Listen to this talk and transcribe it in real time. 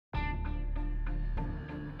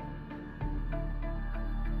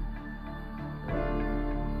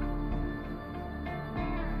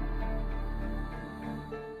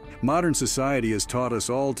Modern society has taught us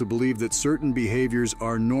all to believe that certain behaviors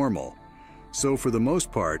are normal. So for the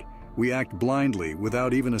most part, we act blindly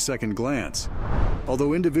without even a second glance.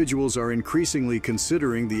 Although individuals are increasingly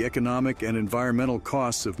considering the economic and environmental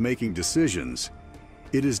costs of making decisions,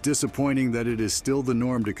 it is disappointing that it is still the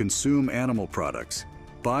norm to consume animal products,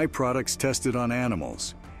 buy products tested on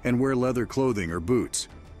animals, and wear leather clothing or boots.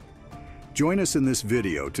 Join us in this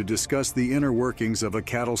video to discuss the inner workings of a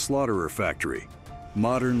cattle slaughterer factory,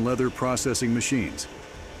 modern leather processing machines.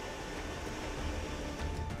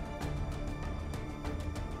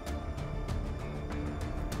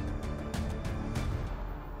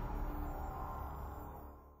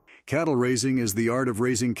 Cattle raising is the art of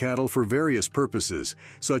raising cattle for various purposes,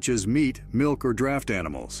 such as meat, milk, or draft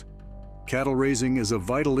animals. Cattle raising is a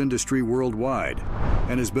vital industry worldwide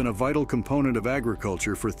and has been a vital component of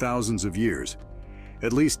agriculture for thousands of years.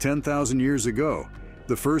 At least 10,000 years ago,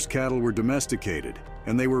 the first cattle were domesticated,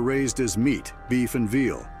 and they were raised as meat, beef and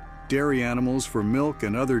veal, dairy animals for milk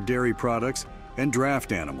and other dairy products, and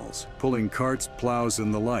draft animals, pulling carts, plows,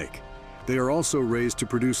 and the like. They are also raised to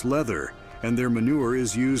produce leather, and their manure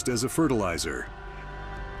is used as a fertilizer.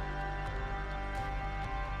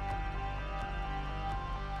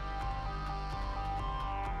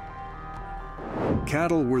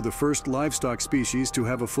 Cattle were the first livestock species to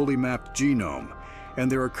have a fully mapped genome,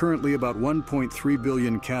 and there are currently about 1.3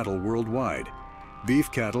 billion cattle worldwide.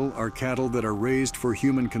 Beef cattle are cattle that are raised for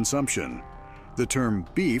human consumption. The term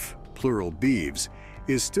beef, plural beeves,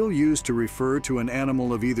 is still used to refer to an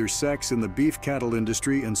animal of either sex in the beef cattle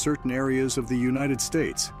industry in certain areas of the United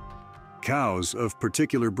States. Cows of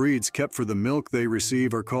particular breeds kept for the milk they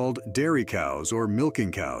receive are called dairy cows or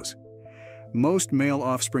milking cows. Most male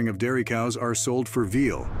offspring of dairy cows are sold for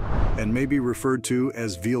veal and may be referred to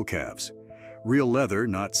as veal calves. Real leather,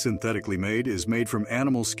 not synthetically made, is made from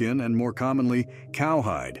animal skin and more commonly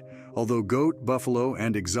cowhide, although goat, buffalo,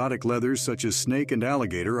 and exotic leathers such as snake and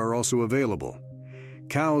alligator are also available.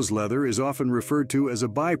 Cow's leather is often referred to as a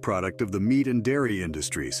byproduct of the meat and dairy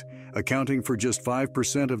industries, accounting for just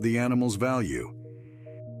 5% of the animal's value.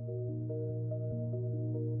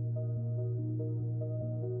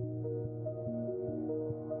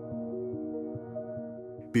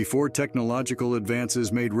 Before technological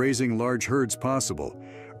advances made raising large herds possible,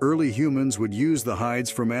 early humans would use the hides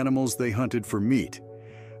from animals they hunted for meat.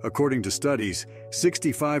 According to studies,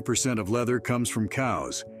 65% of leather comes from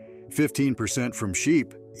cows, 15% from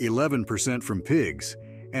sheep, 11% from pigs,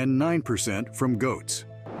 and 9% from goats.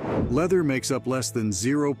 Leather makes up less than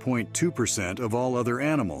 0.2% of all other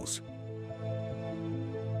animals.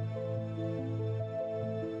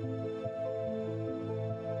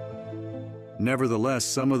 Nevertheless,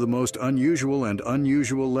 some of the most unusual and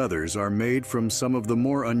unusual leathers are made from some of the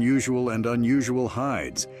more unusual and unusual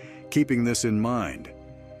hides. Keeping this in mind,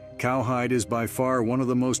 cowhide is by far one of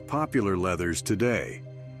the most popular leathers today.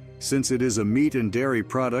 Since it is a meat and dairy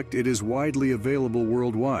product, it is widely available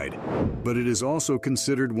worldwide, but it is also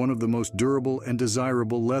considered one of the most durable and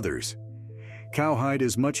desirable leathers. Cowhide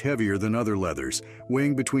is much heavier than other leathers,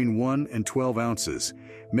 weighing between 1 and 12 ounces,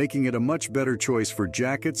 making it a much better choice for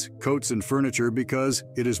jackets, coats, and furniture because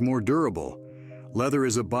it is more durable. Leather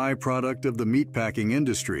is a byproduct of the meatpacking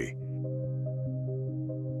industry.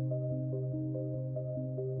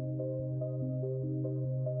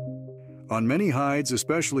 On many hides,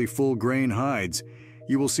 especially full-grain hides,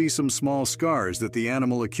 you will see some small scars that the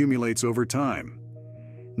animal accumulates over time.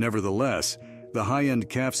 Nevertheless, the high-end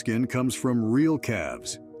calfskin comes from real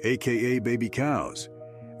calves, aka baby cows.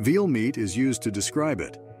 Veal meat is used to describe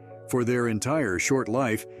it. For their entire short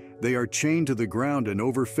life, they are chained to the ground and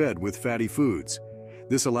overfed with fatty foods.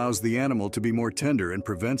 This allows the animal to be more tender and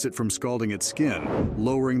prevents it from scalding its skin,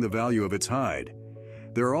 lowering the value of its hide.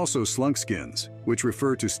 There are also slunk skins, which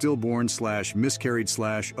refer to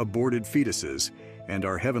stillborn/miscarried/aborted fetuses, and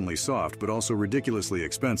are heavenly soft but also ridiculously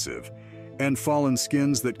expensive. And fallen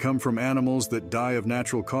skins that come from animals that die of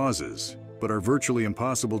natural causes, but are virtually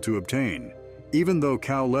impossible to obtain. Even though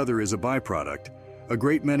cow leather is a byproduct, a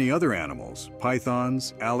great many other animals,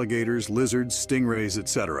 pythons, alligators, lizards, stingrays,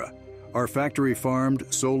 etc., are factory farmed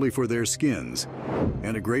solely for their skins,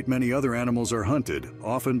 and a great many other animals are hunted,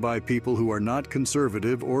 often by people who are not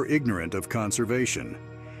conservative or ignorant of conservation.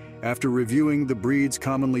 After reviewing the breeds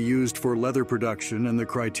commonly used for leather production and the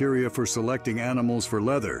criteria for selecting animals for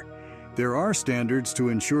leather, there are standards to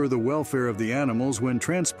ensure the welfare of the animals when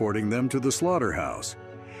transporting them to the slaughterhouse.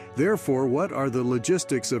 Therefore, what are the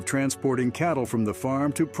logistics of transporting cattle from the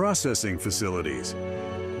farm to processing facilities?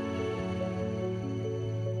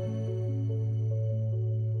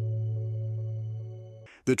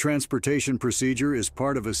 The transportation procedure is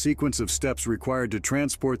part of a sequence of steps required to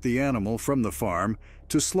transport the animal from the farm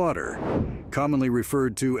to slaughter, commonly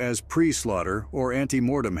referred to as pre-slaughter or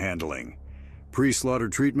ante-mortem handling. Pre-slaughter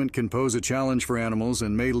treatment can pose a challenge for animals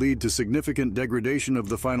and may lead to significant degradation of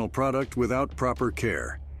the final product without proper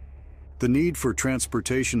care. The need for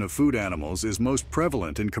transportation of food animals is most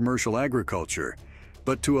prevalent in commercial agriculture,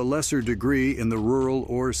 but to a lesser degree in the rural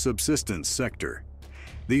or subsistence sector.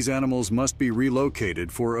 These animals must be relocated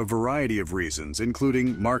for a variety of reasons,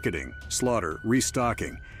 including marketing, slaughter,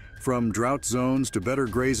 restocking, from drought zones to better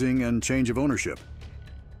grazing and change of ownership.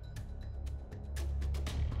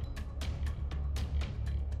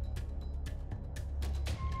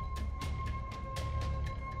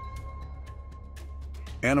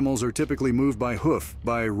 Animals are typically moved by hoof,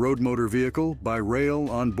 by road motor vehicle, by rail,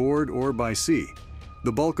 on board, or by sea.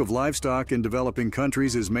 The bulk of livestock in developing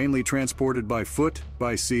countries is mainly transported by foot,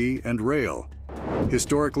 by sea, and rail.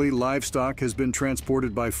 Historically, livestock has been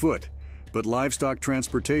transported by foot, but livestock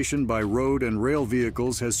transportation by road and rail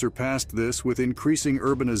vehicles has surpassed this with increasing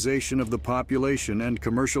urbanization of the population and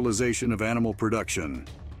commercialization of animal production.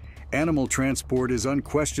 Animal transport is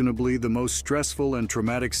unquestionably the most stressful and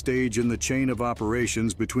traumatic stage in the chain of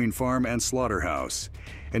operations between farm and slaughterhouse,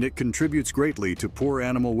 and it contributes greatly to poor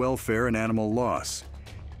animal welfare and animal loss.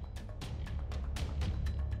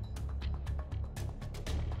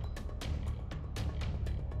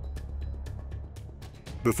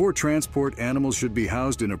 Before transport, animals should be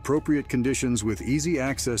housed in appropriate conditions with easy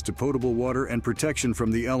access to potable water and protection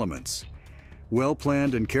from the elements.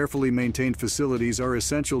 Well-planned and carefully maintained facilities are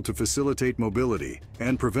essential to facilitate mobility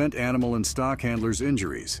and prevent animal and stock handlers'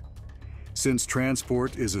 injuries. Since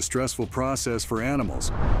transport is a stressful process for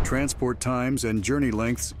animals, transport times and journey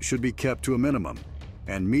lengths should be kept to a minimum,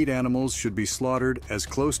 and meat animals should be slaughtered as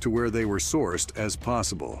close to where they were sourced as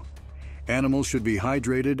possible. Animals should be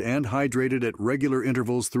hydrated at regular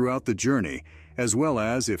intervals throughout the journey, as well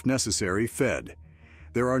as, if necessary, fed.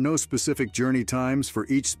 There are no specific journey times for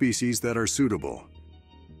each species that are suitable.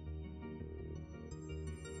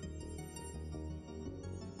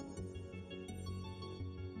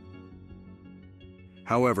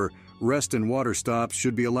 However, rest and water stops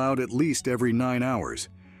should be allowed at least every 9 hours.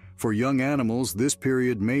 For young animals, this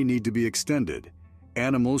period may need to be extended.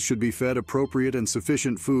 Animals should be fed appropriate and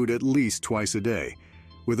sufficient food at least twice a day,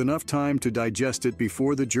 with enough time to digest it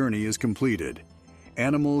before the journey is completed.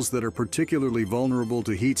 Animals that are particularly vulnerable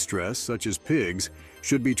to heat stress, such as pigs,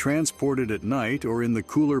 should be transported at night or in the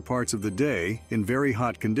cooler parts of the day in very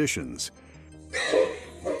hot conditions.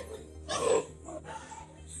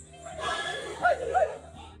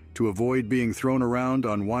 To avoid being thrown around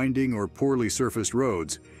on winding or poorly surfaced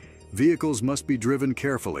roads, vehicles must be driven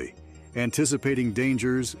carefully, anticipating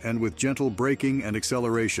dangers and with gentle braking and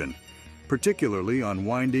acceleration, particularly on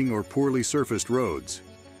winding or poorly surfaced roads.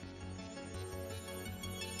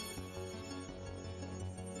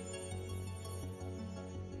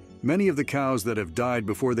 Many of the cows that have died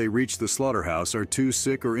before they reach the slaughterhouse are too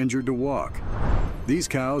sick or injured to walk. These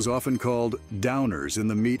cows, often called downers in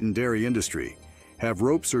the meat and dairy industry, have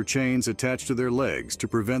ropes or chains attached to their legs to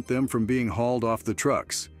prevent them from being hauled off the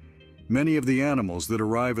trucks. Many of the animals that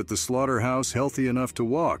arrive at the slaughterhouse healthy enough to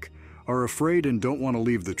walk are afraid and don't want to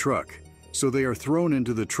leave the truck, so they are thrown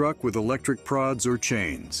into the truck with electric prods or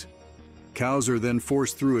chains. Cows are then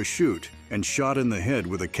forced through a chute and shot in the head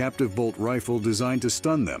with a captive bolt rifle designed to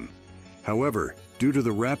stun them. However, due to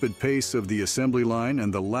the rapid pace of the assembly line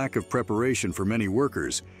and the lack of preparation for many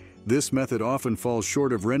workers, this method often falls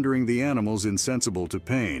short of rendering the animals insensible to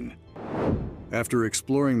pain. After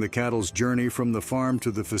exploring the cattle's journey from the farm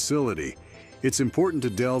to the facility, it's important to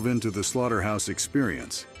delve into the slaughterhouse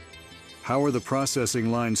experience. How are the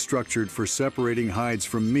processing lines structured for separating hides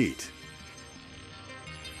from meat?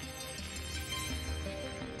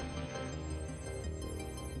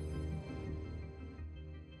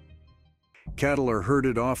 Cattle are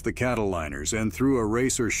herded off the cattle liners and through a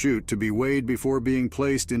race or chute to be weighed before being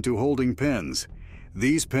placed into holding pens.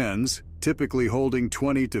 These pens, typically holding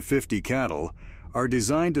 20 to 50 cattle, are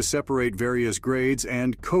designed to separate various grades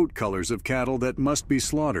and coat colors of cattle that must be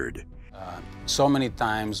slaughtered. So many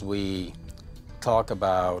times we talk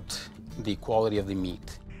about the quality of the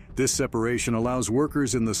meat. This separation allows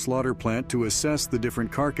workers in the slaughter plant to assess the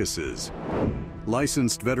different carcasses.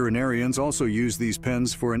 Licensed veterinarians also use these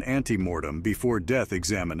pens for an ante-mortem before death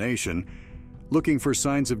examination, looking for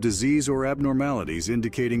signs of disease or abnormalities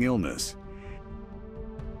indicating illness.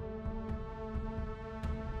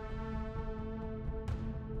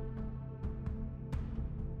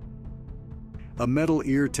 A metal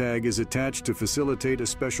ear tag is attached to facilitate a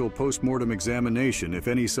special post-mortem examination if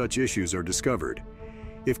any such issues are discovered.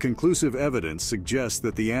 If conclusive evidence suggests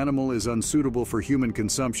that the animal is unsuitable for human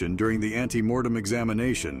consumption during the ante-mortem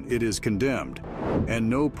examination, it is condemned, and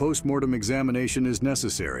no post-mortem examination is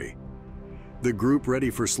necessary. The group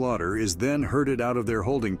ready for slaughter is then herded out of their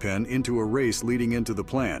holding pen into a race leading into the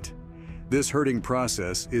plant. This herding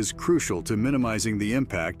process is crucial to minimizing the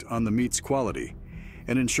impact on the meat's quality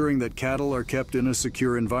and ensuring that cattle are kept in a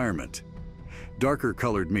secure environment. Darker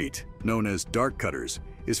colored meat, known as dark cutters,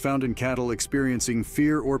 is found in cattle experiencing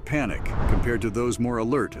fear or panic compared to those more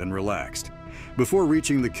alert and relaxed. Before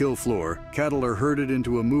reaching the kill floor, cattle are herded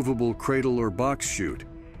into a movable cradle or box chute.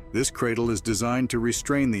 This cradle is designed to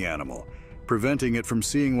restrain the animal, preventing it from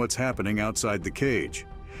seeing what's happening outside the cage.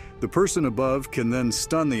 The person above can then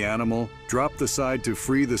stun the animal, drop the side to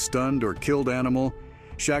free the stunned or killed animal,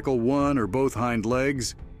 shackle one or both hind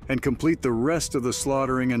legs, and complete the rest of the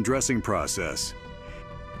slaughtering and dressing process.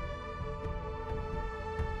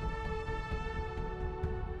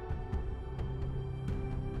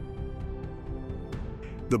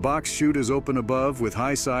 The box chute is open above with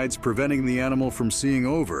high sides preventing the animal from seeing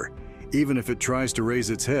over, even if it tries to raise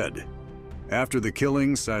its head. After the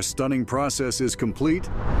killing/stunning process is complete,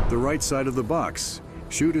 the right side of the box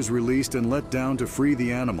chute is released and let down to free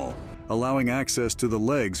the animal, allowing access to the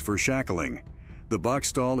legs for shackling. The box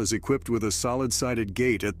stall is equipped with a solid-sided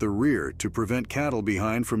gate at the rear to prevent cattle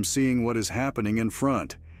behind from seeing what is happening in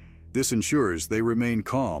front. This ensures they remain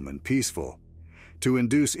calm and peaceful. To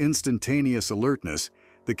induce instantaneous alertness,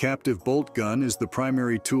 the captive bolt gun is the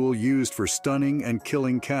primary tool used for stunning and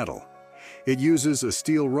killing cattle. It uses a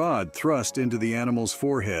steel rod thrust into the animal's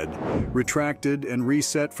forehead, retracted and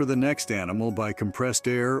reset for the next animal by compressed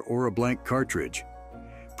air or a blank cartridge.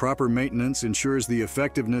 Proper maintenance ensures the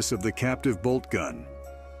effectiveness of the captive bolt gun.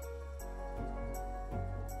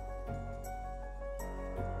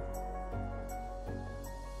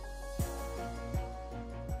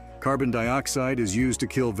 Carbon dioxide is used to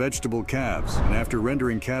kill vegetable calves, and after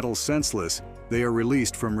rendering cattle senseless, they are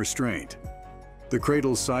released from restraint. The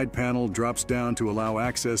cradle's side panel drops down to allow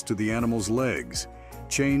access to the animal's legs.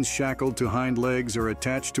 Chains shackled to hind legs are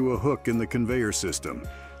attached to a hook in the conveyor system,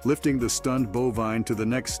 lifting the stunned bovine to the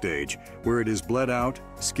next stage, where it is bled out,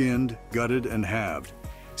 skinned, gutted, and halved.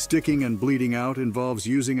 Sticking and bleeding out involves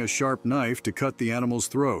using a sharp knife to cut the animal's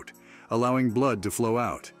throat, allowing blood to flow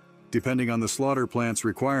out. Depending on the slaughter plant's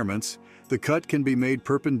requirements, the cut can be made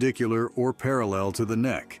perpendicular or parallel to the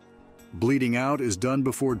neck. Bleeding out is done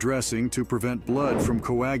before dressing to prevent blood from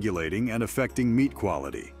coagulating and affecting meat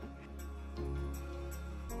quality.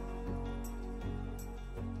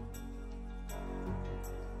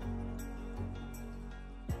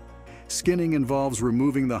 Skinning involves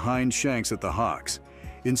removing the hind shanks at the hocks,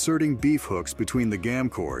 inserting beef hooks between the gam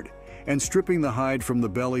cord, and stripping the hide from the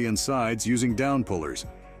belly and sides using down pullers.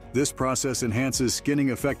 This process enhances skinning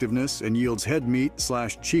effectiveness and yields head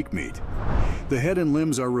meat/cheek meat. The head and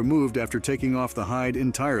limbs are removed after taking off the hide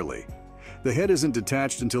entirely. The head isn't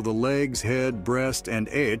detached until the legs, head, breast, and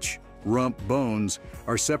rump bones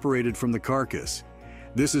are separated from the carcass.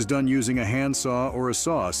 This is done using a handsaw or a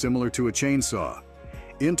saw similar to a chainsaw.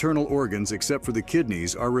 Internal organs, except for the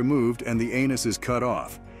kidneys, are removed and the anus is cut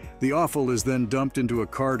off. The offal is then dumped into a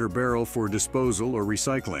cart or barrel for disposal or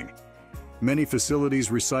recycling. Many facilities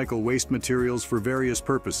recycle waste materials for various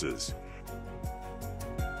purposes.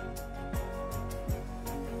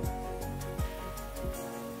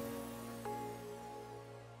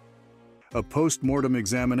 A post-mortem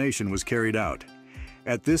examination was carried out.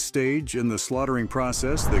 At this stage in the slaughtering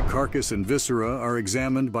process, the carcass and viscera are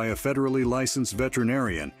examined by a federally licensed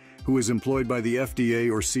veterinarian who is employed by the FDA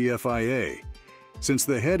or CFIA. Since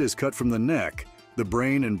the head is cut from the neck, the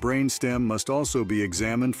brain and brainstem must also be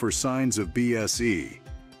examined for signs of BSE.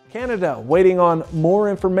 Canada waiting on more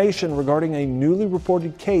information regarding a newly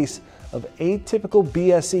reported case of atypical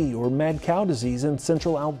BSE or mad cow disease in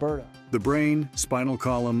central Alberta. The brain, spinal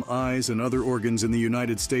column, eyes, and other organs in the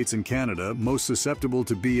United States and Canada most susceptible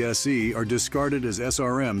to BSE are discarded as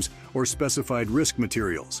SRMs or specified risk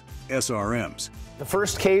materials, SRMs. The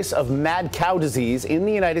first case of mad cow disease in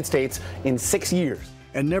the United States in 6 years.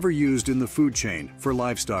 And never used in the food chain for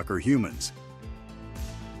livestock or humans.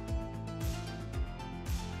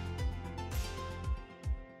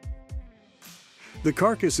 The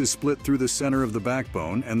carcass is split through the center of the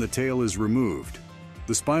backbone and the tail is removed.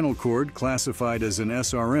 The spinal cord, classified as an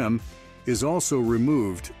SRM, is also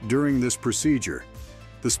removed during this procedure.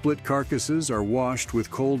 The split carcasses are washed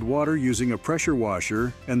with cold water using a pressure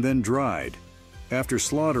washer and then dried. After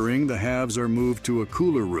slaughtering, the halves are moved to a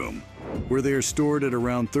cooler room, where they are stored at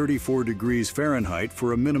around 34 degrees Fahrenheit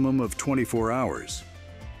for a minimum of 24 hours.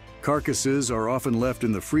 Carcasses are often left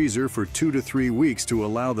in the freezer for 2 to 3 weeks to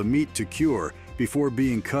allow the meat to cure before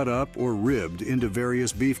being cut up or ribbed into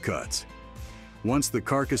various beef cuts. Once the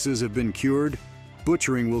carcasses have been cured,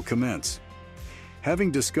 butchering will commence.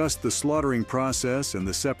 Having discussed the slaughtering process and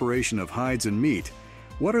the separation of hides and meat,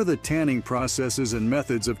 what are the tanning processes and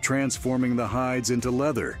methods of transforming the hides into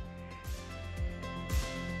leather?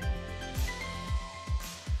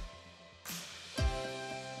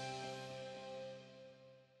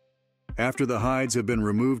 After the hides have been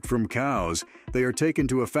removed from cows, they are taken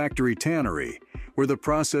to a factory tannery, where the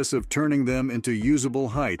process of turning them into usable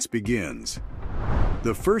hides begins.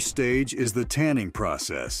 The first stage is the tanning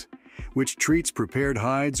process, which treats prepared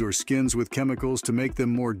hides or skins with chemicals to make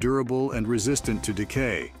them more durable and resistant to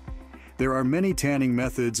decay. There are many tanning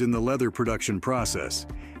methods in the leather production process,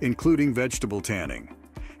 including vegetable tanning.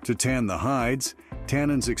 To tan the hides,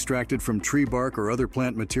 tannins extracted from tree bark or other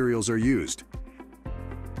plant materials are used.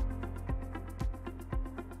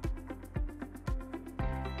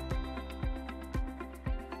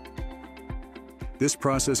 This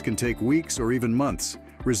process can take weeks or even months,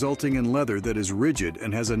 resulting in leather that is rigid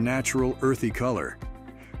and has a natural, earthy color.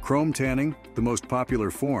 Chrome tanning, the most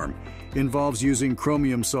popular form, involves using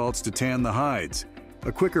chromium salts to tan the hides,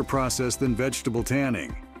 a quicker process than vegetable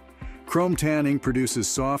tanning. Chrome tanning produces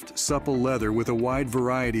soft, supple leather with a wide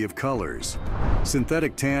variety of colors.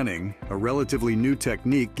 Synthetic tanning, a relatively new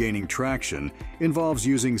technique gaining traction, involves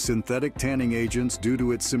using synthetic tanning agents due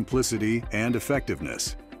to its simplicity and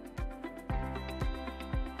effectiveness.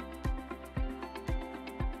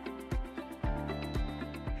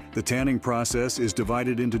 The tanning process is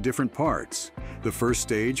divided into different parts. The first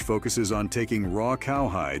stage focuses on taking raw cow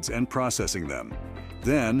hides and processing them.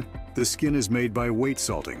 Then, the skin is made by weight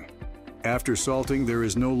salting. After salting, there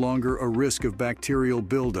is no longer a risk of bacterial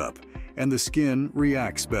buildup, and the skin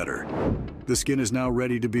reacts better. The skin is now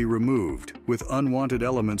ready to be removed, with unwanted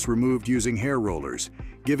elements removed using hair rollers,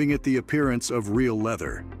 giving it the appearance of real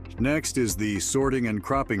leather. Next is the sorting and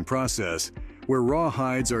cropping process, where raw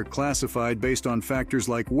hides are classified based on factors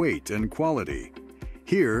like weight and quality.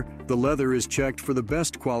 Here, the leather is checked for the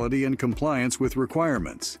best quality and compliance with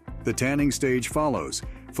requirements. The tanning stage follows,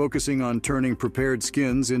 focusing on turning prepared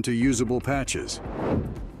skins into usable patches.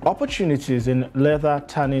 Opportunities in leather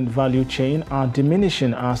tanning value chain are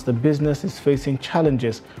diminishing as the business is facing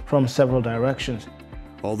challenges from several directions.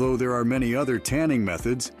 Although there are many other tanning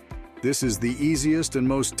methods, this is the easiest and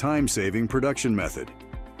most time-saving production method.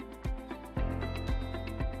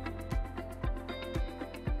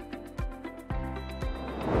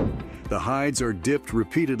 The hides are dipped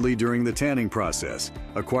repeatedly during the tanning process,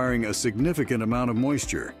 acquiring a significant amount of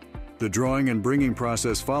moisture. The drawing and bringing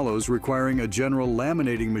process follows, requiring a general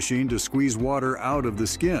laminating machine to squeeze water out of the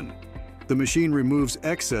skin. The machine removes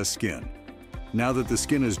excess skin. Now that the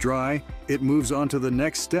skin is dry, it moves on to the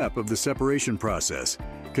next step of the separation process,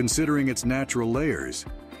 considering its natural layers.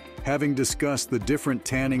 Having discussed the different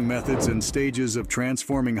tanning methods and stages of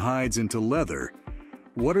transforming hides into leather,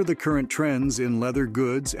 what are the current trends in leather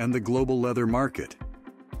goods and the global leather market?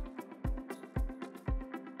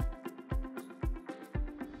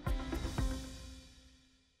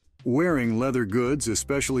 Wearing leather goods,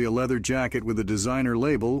 especially a leather jacket with a designer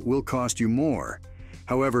label, will cost you more.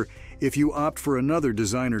 However, if you opt for another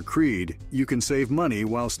designer creed, you can save money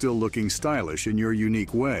while still looking stylish in your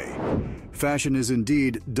unique way. Fashion is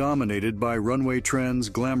indeed dominated by runway trends,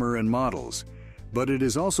 glamour, and models, but it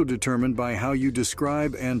is also determined by how you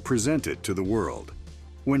describe and present it to the world.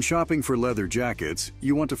 When shopping for leather jackets,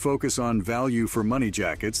 you want to focus on value-for-money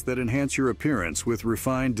jackets that enhance your appearance with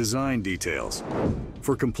refined design details.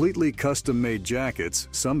 For completely custom-made jackets,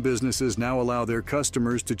 some businesses now allow their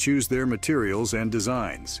customers to choose their materials and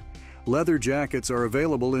designs. Leather jackets are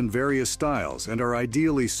available in various styles and are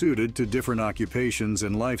ideally suited to different occupations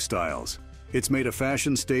and lifestyles. It's made a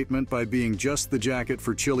fashion statement by being just the jacket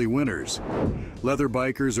for chilly winters. Leather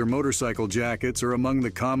bikers or motorcycle jackets are among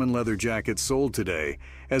the common leather jackets sold today,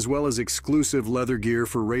 as well as exclusive leather gear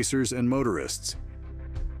for racers and motorists.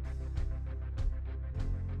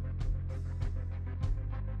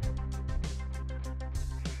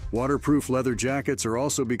 Waterproof leather jackets are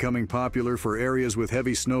also becoming popular for areas with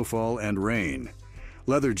heavy snowfall and rain.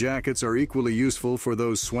 Leather jackets are equally useful for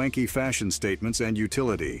those swanky fashion statements and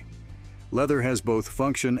utility. Leather has both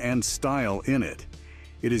function and style in it.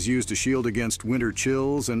 It is used to shield against winter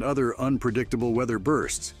chills and other unpredictable weather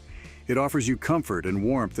bursts. It offers you comfort and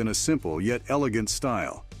warmth in a simple yet elegant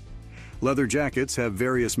style. Leather jackets have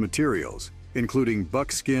various materials, including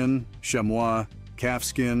buckskin, chamois,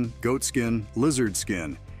 calfskin, goatskin, lizard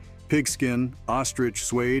skin, pigskin, ostrich,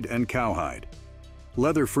 suede, and cowhide.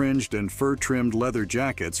 Leather-fringed and fur-trimmed leather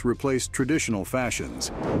jackets replaced traditional fashions,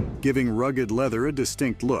 giving rugged leather a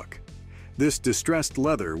distinct look. This distressed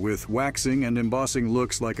leather with waxing and embossing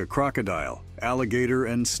looks like a crocodile, alligator,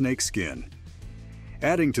 and snakeskin.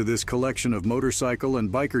 Adding to this collection of motorcycle and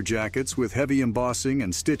biker jackets with heavy embossing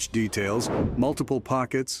and stitch details, multiple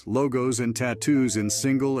pockets, logos, and tattoos in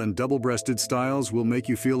single and double-breasted styles will make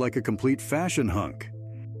you feel like a complete fashion hunk.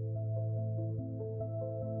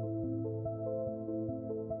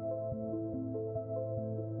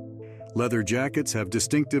 Leather jackets have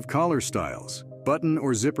distinctive collar styles, button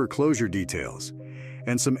or zipper closure details,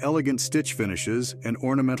 and some elegant stitch finishes and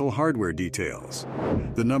ornamental hardware details.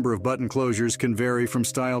 The number of button closures can vary from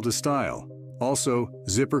style to style. Also,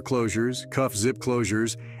 zipper closures, cuff zip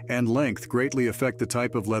closures, and length greatly affect the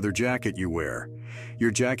type of leather jacket you wear.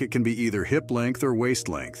 Your jacket can be either hip length or waist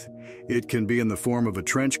length. It can be in the form of a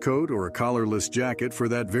trench coat or a collarless jacket for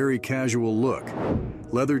that very casual look.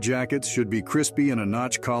 Leather jackets should be crispy in a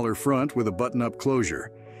notch collar front with a button-up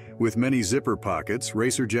closure. With many zipper pockets,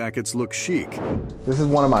 racer jackets look chic. This is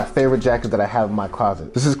one of my favorite jackets that I have in my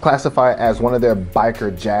closet. This is classified as one of their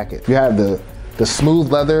biker jackets. You have the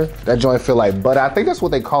smooth leather, that joint feel like butter. I think that's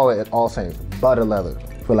what they call it at All Saints, butter leather.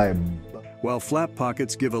 Feel like. While flap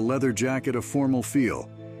pockets give a leather jacket a formal feel.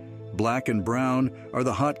 Black and brown are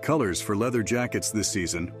the hot colors for leather jackets this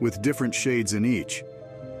season, with different shades in each.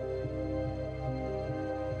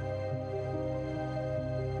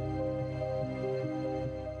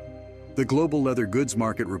 The Global Leather Goods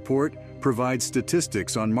Market Report provides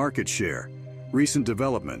statistics on market share, recent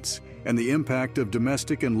developments, and the impact of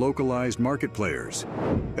domestic and localized market players,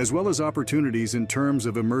 as well as opportunities in terms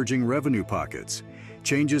of emerging revenue pockets,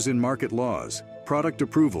 changes in market laws, product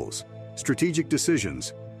approvals, strategic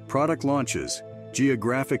decisions, product launches,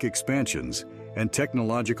 geographic expansions, and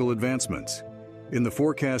technological advancements. In the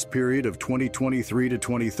forecast period of 2023 to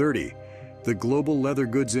 2030, the global leather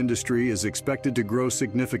goods industry is expected to grow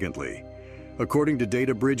significantly. According to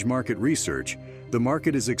DataBridge Market Research, the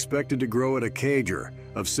market is expected to grow at a CAGR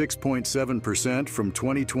of 6.7% from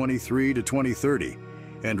 2023 to 2030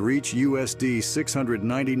 and reach USD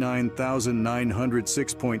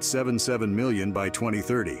 $699,906.77 million by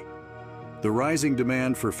 2030. The rising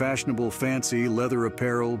demand for fashionable fancy leather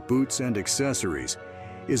apparel, boots, and accessories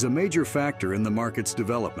is a major factor in the market's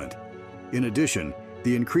development. In addition,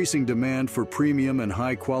 the increasing demand for premium and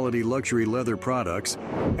high-quality luxury leather products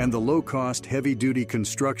and the low-cost, heavy-duty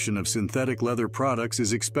construction of synthetic leather products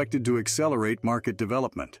is expected to accelerate market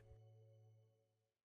development.